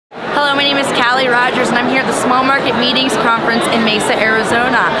Hello, my name is Callie Rogers, and I'm here at the Small Market Meetings Conference in Mesa,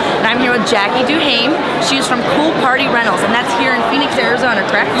 Arizona. And I'm here with Jacque Duhame. She's from Kool Party Rentals, and that's here in Phoenix, Arizona,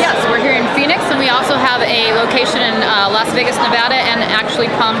 correct? Yes, we're here in Phoenix, and we also have a location in Las Vegas, Nevada, and actually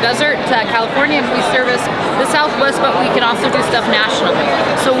Palm Desert, California. We service the Southwest, but we can also do stuff nationally.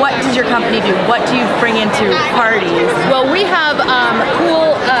 So what does your company do? What do you bring into parties? Well, we have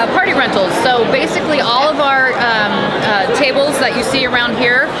Kool Party Rentals. So basically all of our tables that you see around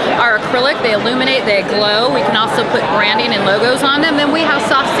here are acrylic. They illuminate, they glow. We can also put branding and logos on them. Then we have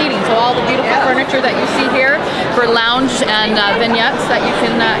soft seating, so all the beautiful furniture that you see here for lounge and vignettes that you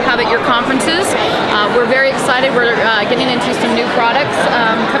can have at your conferences. We're very excited. We're getting into some new products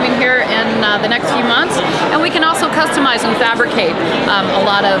coming here in the next few months. And we can also customize and fabricate a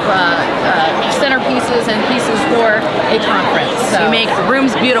lot of centerpieces and pieces for a conference. So you make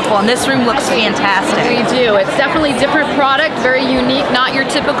rooms beautiful, and this room looks fantastic. We do. It's definitely different product, very unique, not your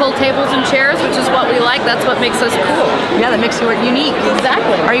typical tables and chairs, which is what we like. That's what makes us cool. Yeah, that makes you unique.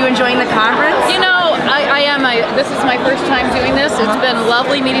 Exactly. Are you enjoying the conference? You know, I am. This is my first time doing this. It's been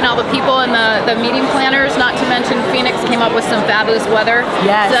lovely meeting all the people and the meeting planners, not to mention Phoenix came up with some fabulous weather.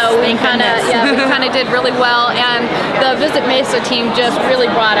 Yes, so we kind of did really well, and the Visit Mesa team just really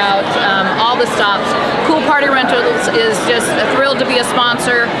brought out all the stops. Kool Party Rentals is just thrilled to be a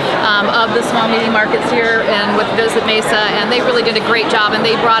sponsor of the small meeting markets here and with Visit Mesa, and they really did a great job, and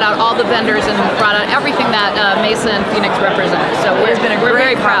they brought out all the vendors and brought out everything that Mesa and Phoenix represent. So we're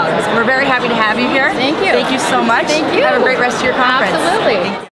very proud. We're very happy to have you here. Thank you. Thank you so much. Thank you. Have a great rest of your conference.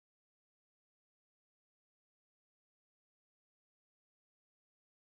 Absolutely.